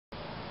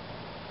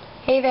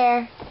Hey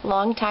there,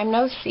 long time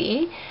no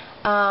see.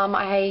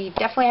 I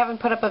definitely haven't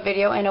put up a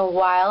video in a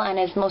while, and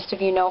as most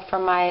of you know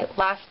from my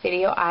last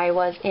video, I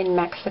was in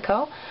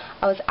Mexico.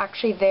 I was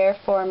actually there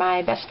for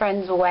my best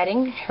friend's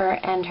wedding. Her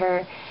and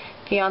her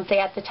fiance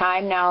at the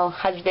time, now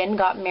husband,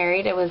 got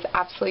married. It was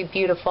absolutely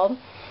beautiful.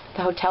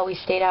 The hotel we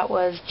stayed at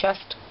was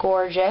just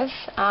gorgeous.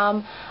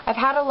 I've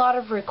had a lot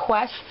of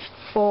requests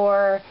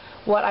for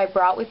what I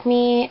brought with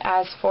me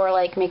as for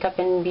like makeup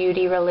and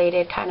beauty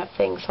related kind of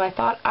things, so I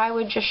thought I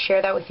would just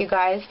share that with you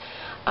guys.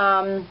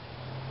 I'm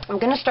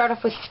going to start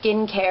off with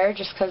skincare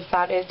just because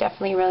that is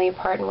definitely really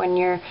important when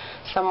you're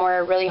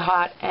somewhere really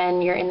hot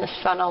and you're in the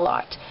sun a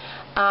lot.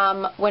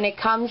 When it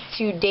comes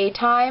to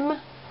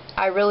daytime,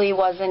 I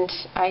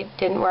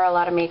didn't wear a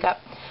lot of makeup.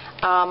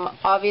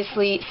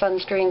 Obviously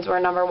sunscreens were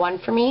number one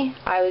for me.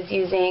 I was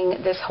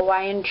using this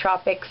Hawaiian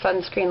Tropic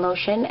sunscreen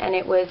lotion, and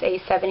it was a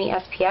 70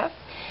 SPF.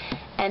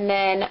 And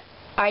then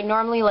I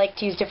normally like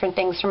to use different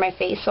things for my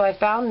face, so I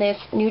found this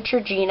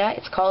Neutrogena.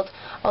 It's called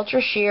Ultra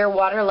Sheer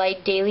Water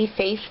Light Daily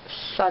Face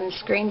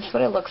Sunscreen. This is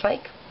what it looks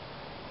like.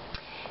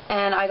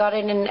 And I got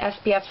it in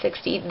SPF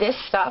 60. This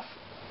stuff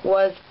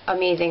was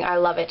amazing. I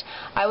love it.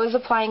 I was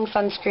applying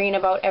sunscreen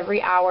about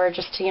every hour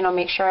just to,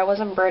 make sure I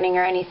wasn't burning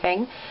or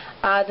anything.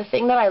 The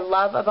thing that I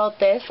love about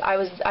this,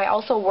 I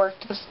also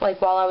worked this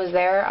while I was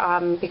there,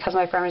 because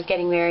my friend was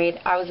getting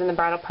married. I was in the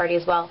bridal party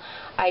as well.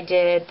 I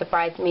did the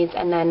bridesmaids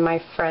and then my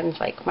friends,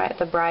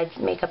 the bride's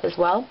makeup as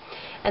well.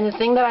 And the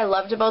thing that I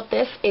loved about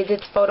this is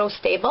it's photo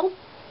stable.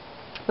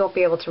 You won't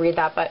be able to read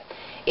that, but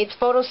it's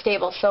photo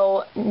stable.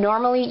 So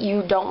normally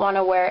you don't want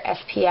to wear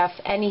SPF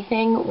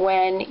anything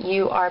when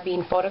you are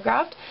being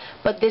photographed,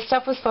 but this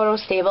stuff was photo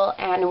stable,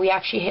 and we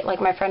actually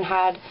my friend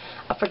had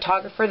a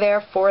photographer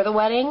there for the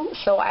wedding,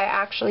 so I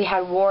actually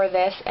wore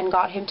this and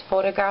got him to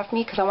photograph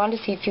me because I wanted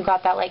to see if you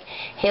got that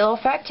halo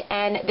effect.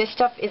 And this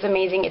stuff is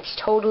amazing. It's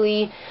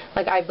totally,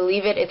 I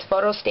believe it's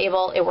photo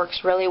stable. It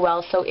works really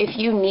well. So if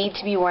you need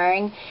to be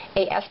wearing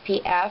a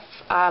SPF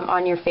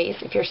on your face,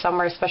 if you're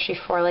somewhere, especially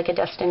for a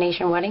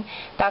destination wedding,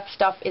 that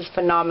stuff is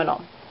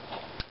phenomenal.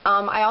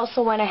 I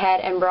also went ahead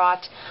and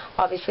brought,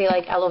 obviously,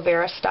 aloe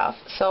vera stuff.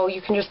 So you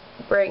can just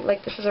bring,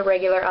 this is a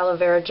regular aloe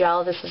vera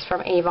gel. This is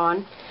from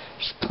Avon.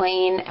 Just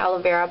plain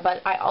aloe vera.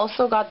 But I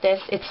also got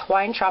this. It's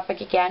Hawaiian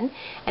Tropic again,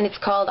 and it's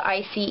called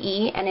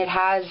ICE, and it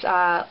has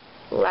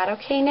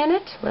lidocaine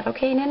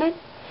in it,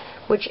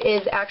 which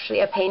is actually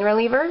a pain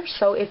reliever.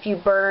 So if you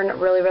burn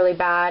really, really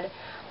bad,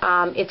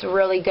 it's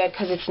really good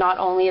because it's not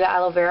only the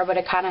aloe vera, but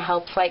it kind of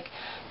helps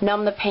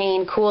numb the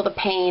pain, cool the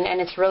pain, and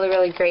it's really,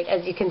 really great.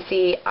 As you can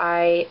see,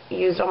 I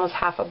used almost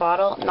half a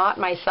bottle. Not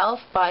myself,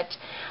 but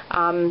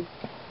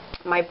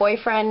my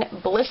boyfriend,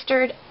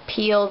 blistered,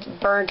 peeled,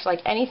 burnt,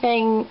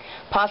 anything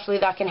possibly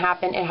that can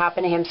happen, it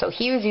happened to him. So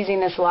he was using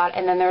this a lot,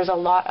 and then there's a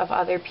lot of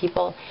other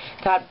people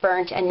got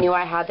burnt and knew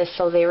I had this,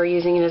 so they were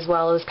using it as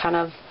well. It was kind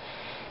of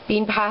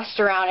being passed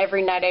around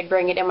every night. I'd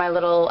bring it in my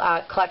little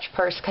clutch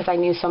purse because I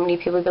knew so many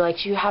people would be like,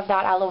 do you have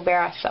that aloe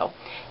vera? So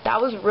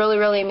that was really,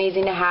 really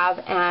amazing to have.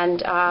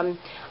 And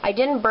I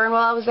didn't burn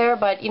while I was there,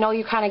 but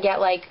you kind of get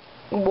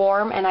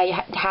warm, and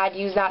I had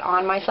used that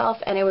on myself,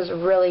 and it was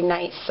really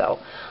nice. So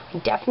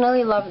I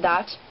definitely love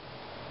that.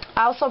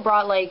 I also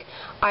brought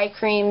eye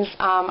creams.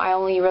 I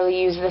only really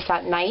use this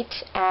at night,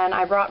 and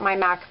I brought my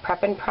MAC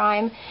Prep and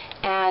Prime,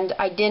 and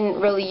I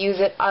didn't really use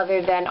it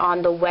other than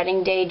on the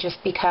wedding day just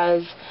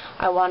because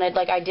I wanted,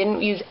 I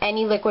didn't use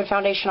any liquid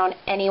foundation on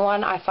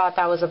anyone. I thought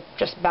that was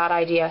just a bad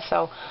idea,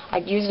 so I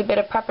used a bit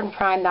of Prep and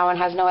Prime. That one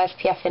has no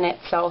SPF in it,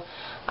 so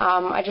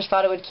I just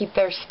thought it would keep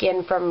their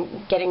skin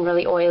from getting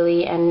really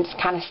oily and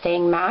kind of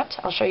staying matte.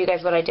 I'll show you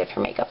guys what I did for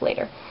makeup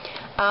later.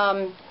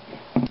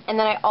 And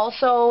then I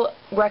also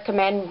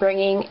recommend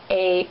bringing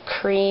a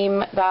cream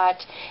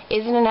that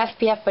isn't an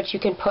SPF, but you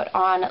can put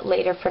on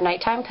later for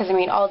nighttime, because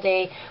all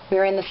day we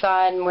were in the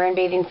sun, we're in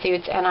bathing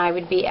suits, and I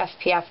would be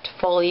SPF'd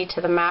fully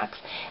to the max.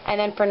 And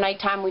then for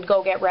nighttime we'd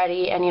go get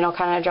ready and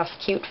kind of dress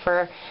cute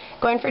for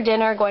going for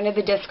dinner, going to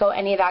the disco,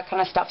 any of that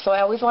kind of stuff. So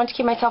I always wanted to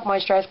keep myself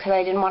moisturized because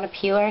I didn't want to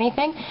peel or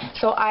anything.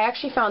 So I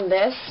actually found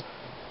this.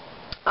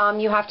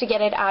 You have to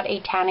get it at a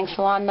tanning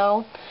salon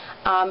though.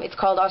 It's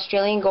called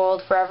Australian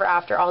Gold Forever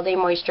After All Day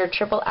Moisture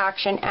Triple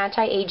Action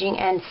Anti-Aging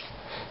and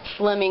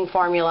Slimming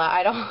Formula.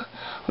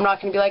 I'm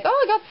not going to be like, oh,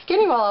 I got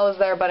skinny while I was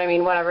there, but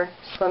whatever.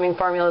 Slimming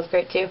formula is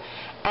great too.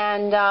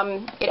 And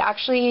it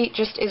actually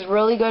just is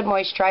really good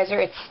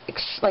moisturizer.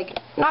 It's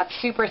not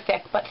super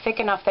thick, but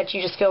thick enough that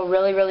you just feel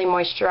really, really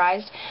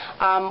moisturized.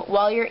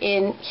 While you're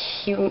in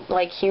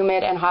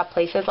humid and hot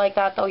places like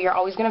that though, you're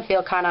always going to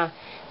feel kind of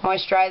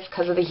moisturized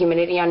because of the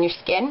humidity on your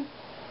skin.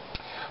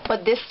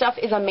 But this stuff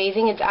is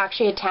amazing. It's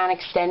actually a tan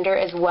extender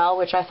as well,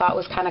 which I thought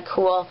was kind of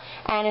cool.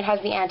 And it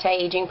has the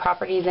anti-aging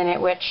properties in it,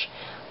 which,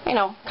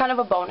 kind of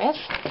a bonus.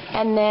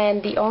 And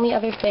then the only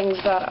other things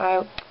that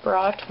I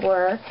brought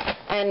were,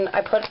 and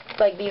I put,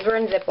 these were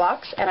in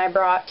Ziplocs, and I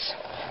brought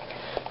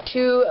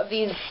 2 of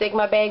these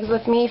Sigma bags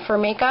with me for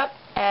makeup,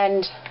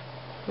 and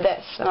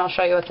this. And I'll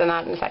show you what's in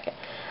that in a second.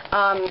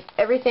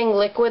 Everything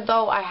liquid,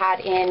 though, I had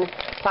in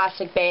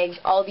plastic bags.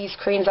 All these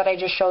creams that I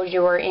just showed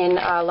you were in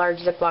large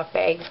Ziploc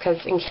bags, because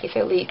in case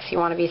it leaks, you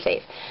want to be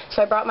safe.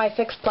 So I brought my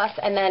Fix Plus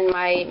and then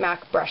my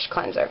MAC brush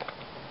cleanser.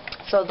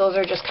 So those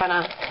are just kind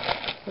of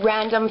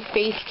random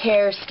face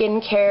care,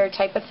 skin care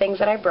type of things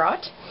that I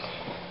brought.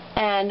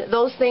 And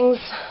those things,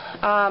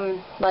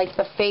 like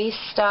the face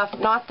stuff,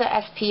 not the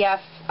SPF,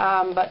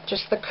 but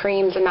just the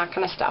creams and that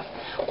kind of stuff,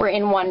 were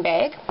in one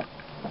bag.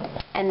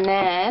 And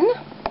then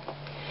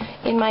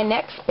in my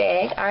next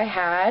bag I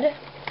had,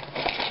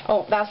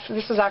 oh,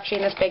 this was actually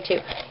in this bag too.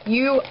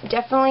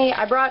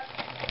 I brought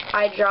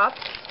eye drops,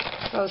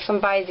 so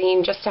some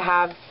Visine just to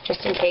have,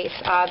 just in case.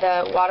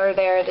 The water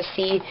there, the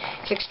sea,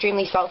 is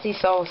extremely salty,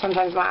 so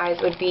sometimes my eyes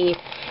would be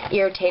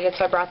irritated,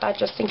 so I brought that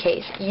just in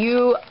case.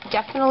 You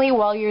definitely,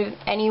 while you're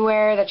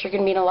anywhere that you're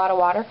going to be in a lot of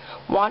water,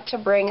 want to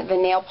bring the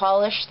nail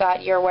polish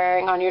that you're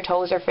wearing on your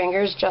toes or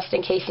fingers, just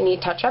in case you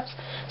need touch-ups.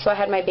 So I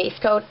had my base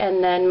coat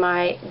and then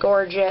my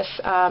gorgeous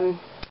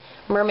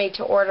Mermaid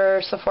to Order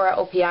Sephora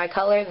OPI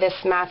color. This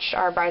matched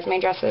our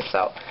bridesmaid dresses,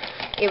 so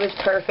it was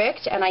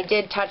perfect. And I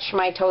did touch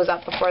my toes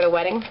up before the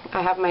wedding.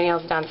 I have my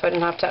nails done, so I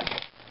didn't have to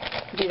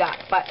do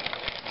that. But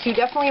so you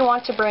definitely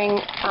want to bring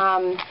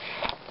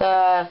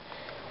the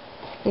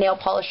nail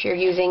polish you're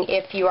using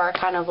if you are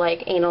kind of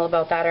like anal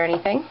about that or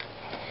anything.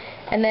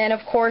 And then of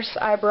course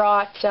I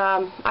brought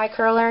eye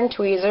curler and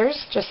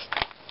tweezers, just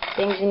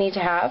things you need to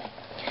have.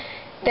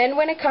 Then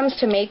when it comes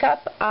to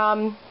makeup,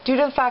 due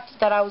to the fact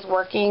that I was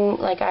working,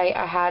 like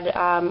I had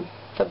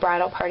the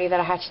bridal party that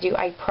I had to do,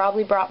 I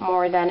probably brought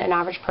more than an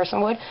average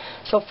person would.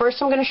 So first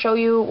I'm going to show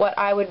you what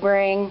I would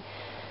bring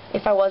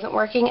if I wasn't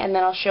working, and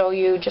then I'll show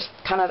you just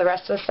kind of the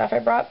rest of the stuff I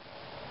brought.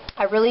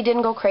 I really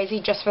didn't go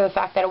crazy just for the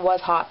fact that it was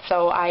hot,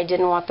 so I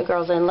didn't want the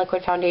girls in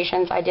liquid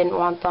foundations. I didn't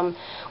want them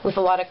with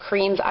a lot of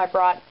creams. I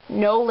brought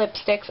no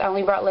lipsticks. I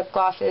only brought lip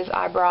glosses.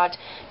 I brought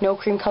no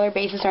cream color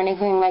bases or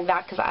anything like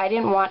that because I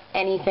didn't want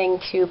anything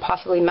to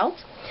possibly melt.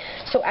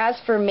 So as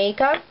for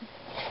makeup,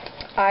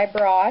 I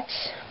brought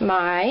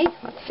my,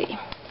 let's see.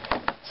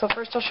 So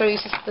first I'll show you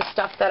the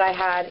stuff that I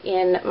had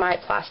in my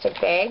plastic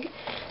bag.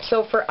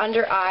 So for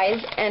under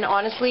eyes, and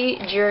honestly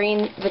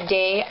during the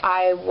day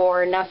I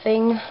wore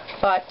nothing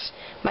but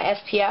my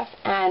SPF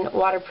and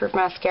waterproof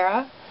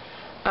mascara.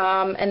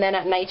 And then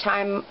at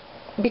nighttime,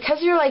 because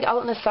you're like out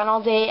in the sun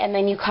all day and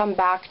then you come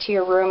back to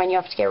your room and you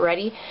have to get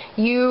ready,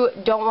 you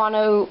don't want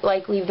to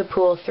like leave the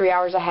pool 3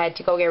 hours ahead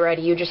to go get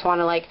ready. You just want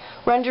to like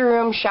run to your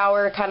room,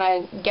 shower, kind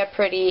of get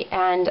pretty,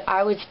 and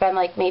I would spend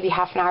like maybe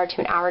half an hour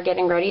to an hour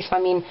getting ready. So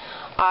I mean,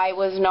 I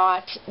was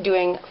not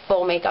doing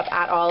full makeup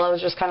at all. I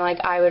was just kind of like,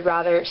 I would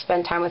rather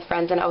spend time with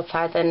friends and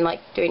outside than like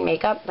doing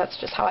makeup. That's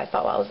just how I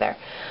felt while I was there.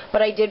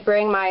 But I did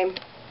bring my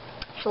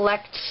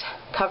Select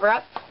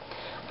cover-up.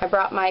 I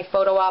brought my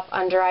Photo Op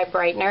Under Eye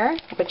Brightener,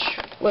 which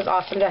was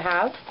awesome to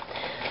have.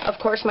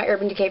 Of course, my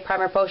Urban Decay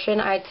Primer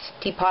Potion. I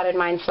depotted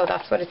mine, so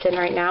that's what it's in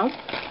right now.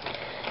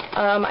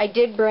 I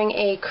did bring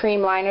a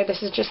cream liner.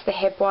 This is just the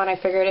hip one. I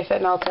figured if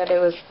it melted, it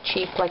was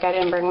cheap. Like, I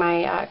didn't bring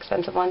my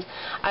expensive ones.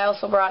 I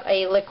also brought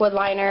a liquid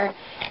liner,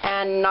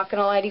 and not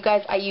going to lie to you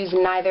guys, I used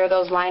neither of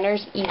those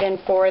liners. Even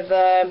for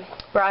the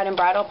bride and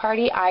bridal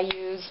party, I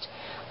used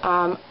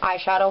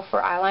eyeshadow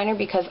for eyeliner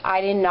because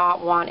I did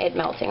not want it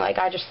melting. Like,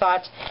 I just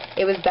thought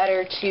it was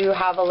better to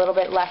have a little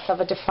bit less of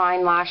a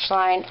defined lash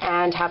line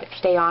and have it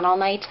stay on all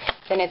night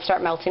than it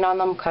start melting on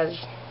them, because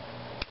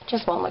it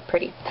just won't look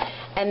pretty.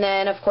 And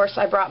then of course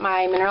I brought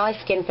my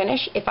Mineralized Skin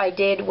Finish. If I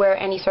did wear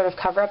any sort of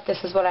cover up,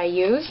 this is what I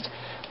used.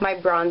 My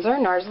bronzer,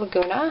 NARS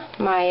Laguna,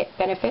 my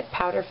Benefit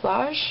Powder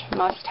Flage,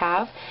 must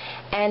have.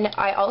 And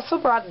I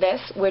also brought this,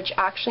 which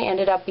actually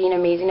ended up being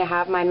amazing to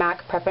have, my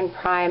MAC Prep and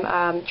Prime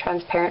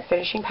Transparent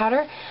Finishing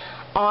Powder.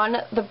 On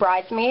the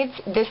bridesmaids,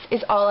 this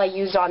is all I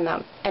used on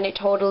them, and it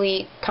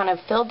totally kind of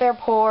filled their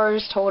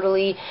pores,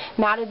 totally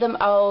matted them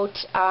out,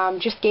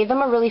 just gave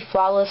them a really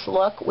flawless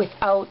look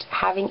without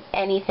having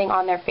anything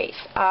on their face.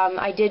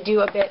 I did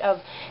do a bit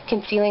of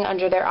concealing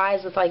under their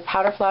eyes with like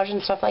powder flage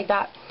and stuff like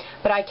that,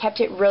 but I kept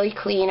it really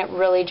clean, it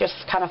really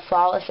just kind of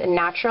flawless and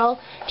natural,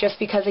 just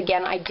because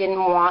again I didn't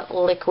want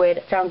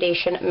liquid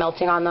foundation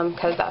melting on them,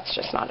 because that's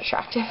just not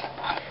attractive.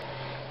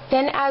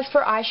 Then as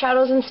for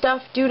eyeshadows and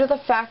stuff, due to the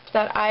fact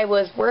that I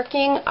was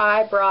working,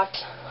 I brought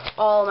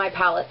all my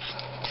palettes.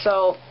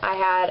 So I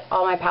had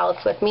all my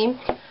palettes with me.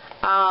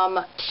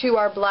 2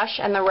 are blush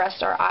and the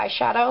rest are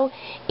eyeshadow.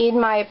 In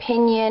my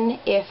opinion,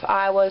 if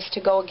I was to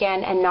go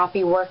again and not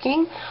be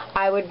working,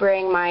 I would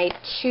bring my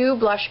 2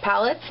 blush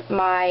palettes,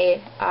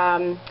 my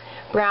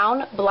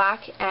brown, black,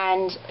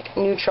 and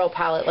neutral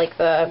palette, like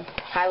the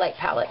highlight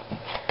palette.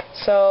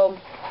 So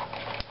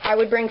I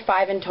would bring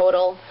 5 in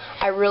total.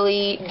 I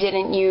really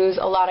didn't use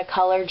a lot of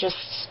color, just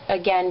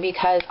again,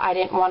 because I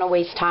didn't want to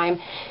waste time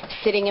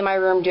sitting in my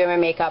room doing my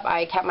makeup.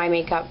 I kept my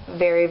makeup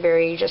very,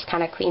 very just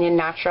kind of clean and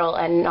natural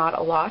and not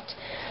a lot.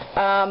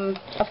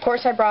 Of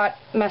course, I brought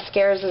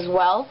mascaras as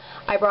well.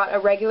 I brought a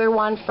regular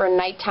one for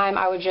nighttime.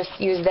 I would just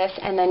use this,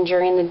 and then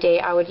during the day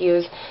I would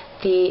use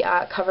the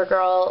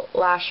CoverGirl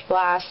Lash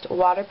Blast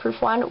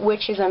waterproof one,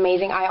 which is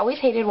amazing. I always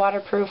hated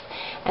waterproof,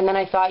 and then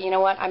I thought, you know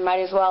what, I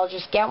might as well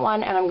just get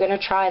one, and I'm going to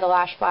try the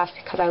Lash Blast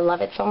because I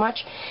love it so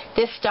much.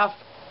 This stuff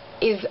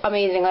is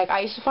amazing. Like,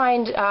 I used to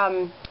find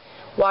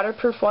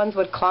waterproof ones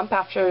would clump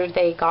after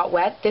they got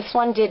wet. This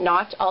one did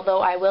not, although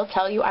I will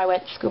tell you, I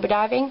went scuba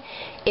diving.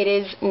 It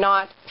is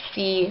not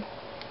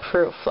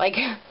sea-proof. Like,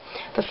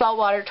 the salt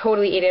water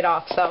totally ate it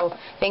off, so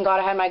thank God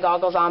I had my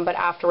goggles on, but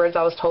afterwards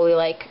I was totally,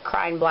 like,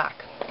 crying black.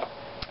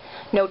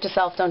 Note to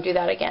self, don't do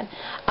that again.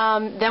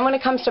 Then when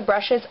it comes to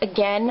brushes,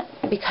 again,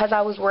 because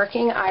I was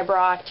working, I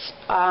brought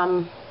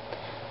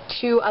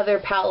two other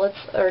palettes,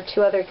 or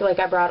two other, like,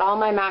 I brought all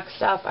my MAC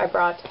stuff. I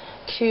brought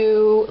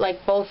two, like,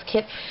 both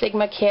kits,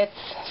 Sigma kits.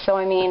 So,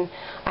 I mean,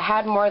 I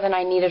had more than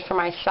I needed for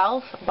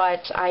myself, but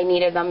I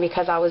needed them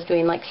because I was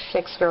doing, like,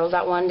 6 girls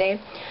at one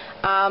day.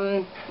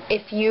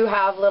 If you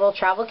have little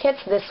travel kits,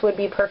 this would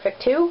be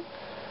perfect too.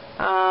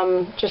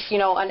 Just, you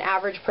know, an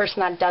average person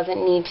that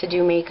doesn't need to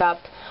do makeup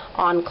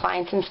on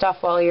clients and stuff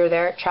while you're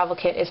there, travel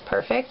kit is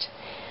perfect.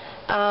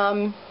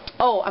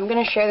 Oh, I'm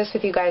going to share this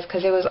with you guys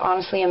because it was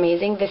honestly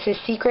amazing. This is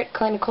Secret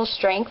Clinical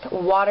Strength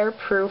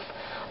Waterproof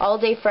All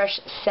Day Fresh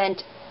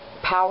Scent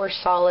Power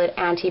Solid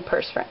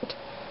Anti-Perspirant.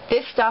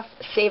 This stuff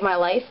saved my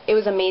life. It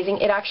was amazing.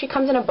 It actually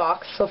comes in a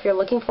box, so if you're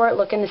looking for it,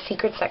 look in the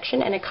secret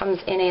section, and it comes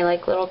in a,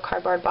 like, little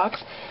cardboard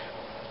box.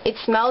 It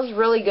smells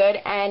really good,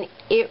 and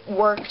it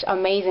worked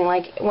amazing.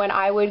 Like, when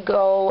I would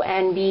go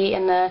and be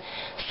in the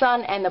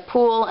sun and the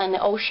pool and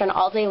the ocean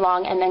all day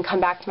long and then come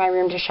back to my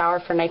room to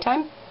shower for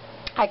nighttime,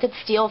 I could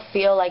still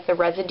feel, like, the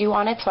residue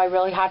on it, so I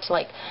really had to,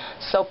 like,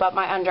 soap up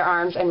my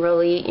underarms and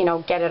really, you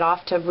know, get it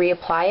off to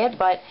reapply it.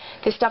 But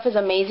this stuff is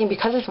amazing.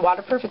 Because it's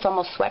waterproof, it's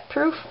almost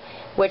sweat-proof,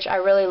 which I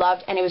really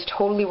loved, and it was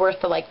totally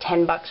worth the, like,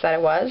 10 bucks that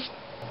it was.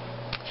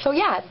 So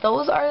yeah,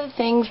 those are the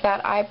things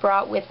that I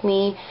brought with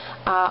me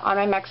on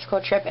my Mexico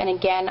trip. And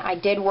again, I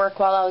did work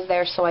while I was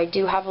there, so I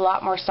do have a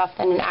lot more stuff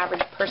than an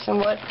average person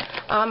would.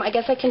 I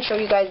guess I can show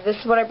you guys. This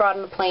is what I brought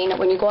on the plane.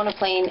 When you go on a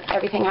plane,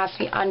 everything has to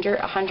be under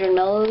 100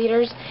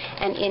 milliliters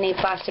and in a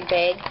plastic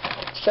bag.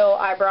 So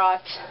I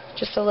brought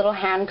just a little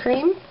hand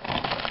cream.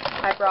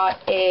 I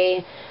brought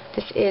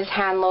this is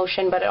hand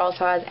lotion, but it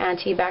also has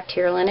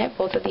antibacterial in it.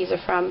 Both of these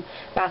are from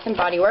Bath &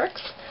 Body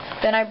Works.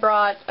 Then I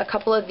brought a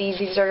couple of these.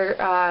 These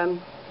are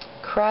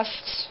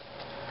Crest.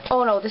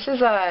 Oh no, this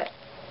is a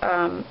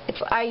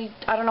I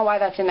don't know why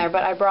that's in there,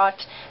 but I brought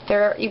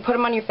you put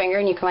them on your finger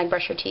and you can, like,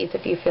 brush your teeth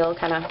if you feel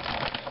kind of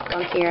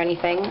gunky or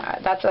anything.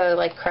 That's a,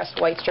 like,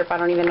 Crest white strip. I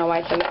don't even know why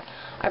it's in there.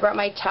 I brought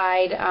my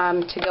Tide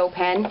to-go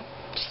pen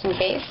just in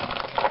case.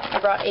 I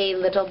brought a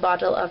little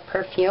bottle of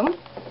perfume,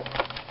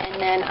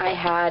 and then I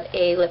had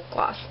a lip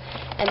gloss.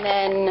 And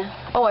then,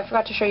 oh, I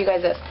forgot to show you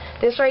guys this.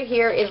 This right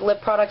here is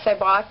lip products I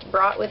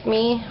brought with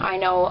me. I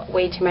know,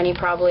 way too many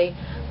probably.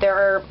 There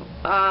are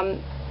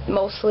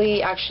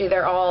mostly, actually,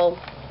 they're all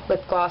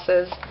lip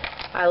glosses.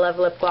 I love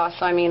lip gloss,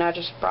 so I mean, I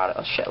just brought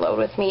a shitload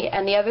with me.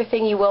 And the other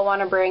thing you will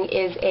want to bring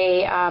is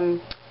a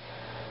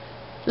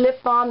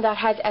lip balm that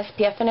has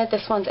SPF in it.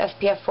 This one's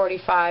SPF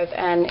 45,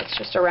 and it's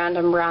just a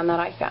random brand that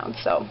I found.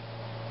 So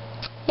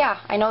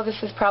yeah, I know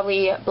this is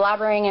probably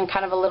blabbering and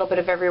kind of a little bit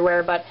of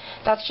everywhere, but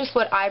that's just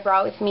what I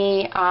brought with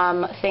me.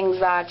 Things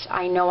that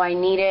I know I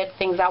needed,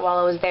 things that while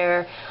I was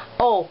there,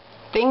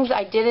 things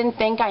I didn't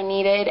think I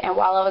needed and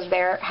while I was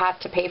there had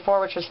to pay for,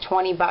 which was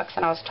 20 bucks,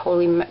 and I was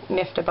totally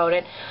miffed about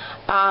it.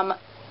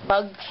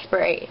 Bug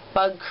spray,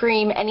 bug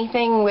cream,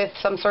 anything with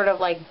some sort of,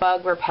 like,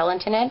 bug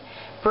repellent in it.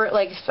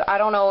 Like, I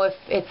don't know if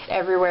it's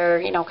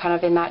everywhere, you know, kind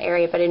of in that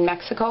area, but in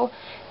Mexico,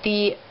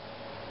 the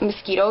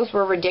mosquitoes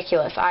were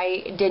ridiculous.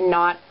 I did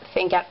not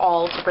think at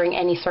all to bring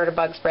any sort of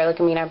bug spray.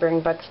 Like, I mean, I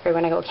bring bug spray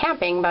when I go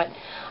camping, but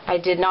I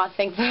did not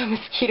think the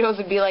mosquitoes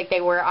would be like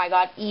they were. I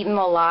got eaten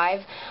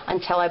alive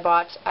until I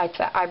bought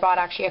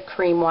actually a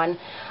cream one.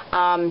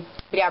 But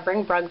yeah,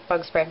 bring bug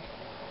spray.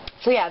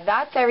 So yeah,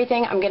 that's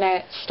everything. I'm going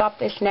to stop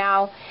this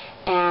now,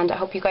 and I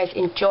hope you guys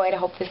enjoyed. I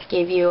hope this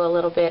gave you a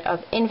little bit of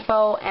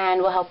info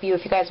and will help you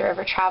if you guys are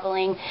ever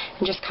traveling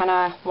and just kind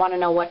of want to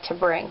know what to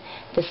bring.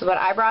 This is what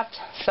I brought,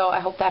 so I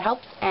hope that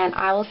helps, and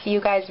I will see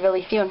you guys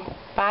really soon.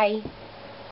 Bye.